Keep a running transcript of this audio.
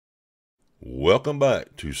Welcome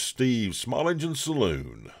back to Steve's Small Engine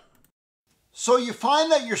Saloon. So you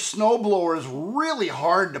find that your snowblower is really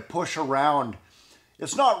hard to push around.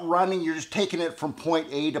 It's not running, you're just taking it from point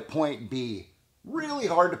A to point B. Really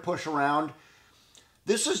hard to push around.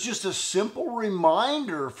 This is just a simple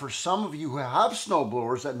reminder for some of you who have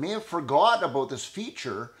snowblowers that may have forgot about this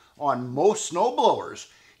feature on most snowblowers.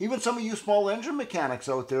 Even some of you small engine mechanics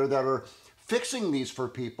out there that are fixing these for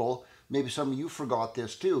people, maybe some of you forgot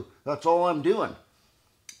this too. That's all I'm doing.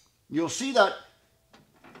 You'll see that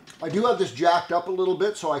I do have this jacked up a little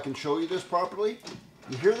bit so I can show you this properly.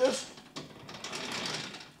 You hear this?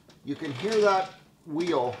 You can hear that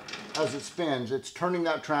wheel as it spins. It's turning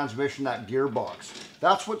that transmission, that gearbox.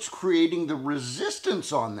 That's what's creating the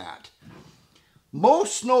resistance on that.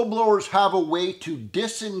 Most snowblowers have a way to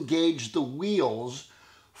disengage the wheels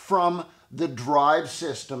from the drive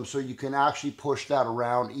system so you can actually push that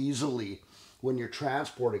around easily when you're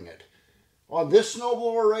transporting it. On this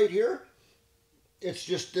snowblower right here, it's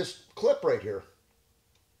just this clip right here.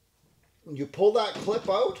 You pull that clip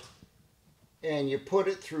out and you put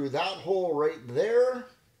it through that hole right there.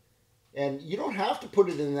 And you don't have to put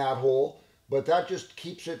it in that hole, but that just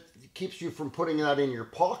keeps you from putting that in your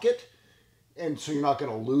pocket. And so you're not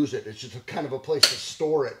going to lose it. It's just a kind of a place to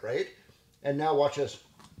store it, right? And now watch this.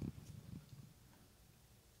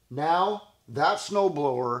 Now that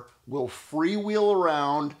snowblower will freewheel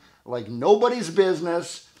around like nobody's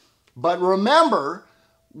business. But remember,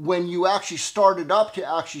 when you actually start it up to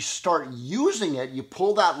actually start using it, you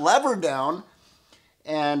pull that lever down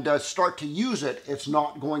and start to use it. It's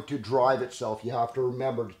not going to drive itself. You have to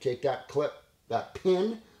remember to take that clip, that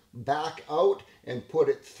pin back out and put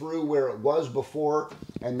it through where it was before,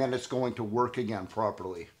 and then it's going to work again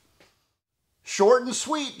properly. Short and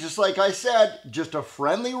sweet, just like I said, just a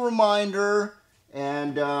friendly reminder,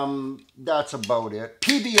 and that's about it.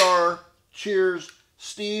 PBR, cheers,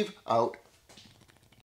 Steve out.